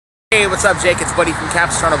Hey, what's up, Jake? It's Buddy from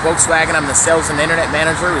Capovw Volkswagen. I'm the sales and internet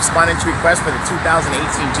manager responding to requests for the 2018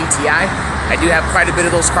 GTI. I do have quite a bit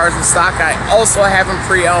of those cars in stock. I also have them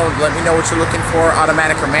pre-owned. Let me know what you're looking for,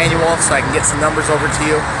 automatic or manual, so I can get some numbers over to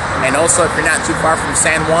you. And also, if you're not too far from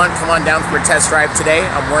San Juan, come on down for a test drive today.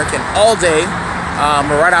 I'm working all day.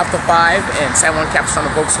 We're right off the 5 in San Juan Capovw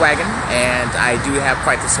Volkswagen, and I do have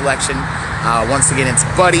quite the selection. Once again, it's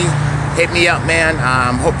Buddy. Hit me up, man.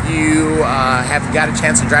 Hope you have got a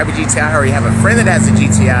chance to drive a GTI, or you have a friend that has a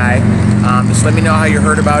GTI. Just let me know how you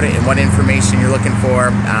heard about it and what information you're looking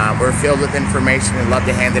for. We're filled with information and love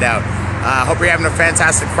to hand it out. Hope you're having a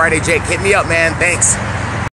fantastic Friday, Jake. Hit me up, man. Thanks.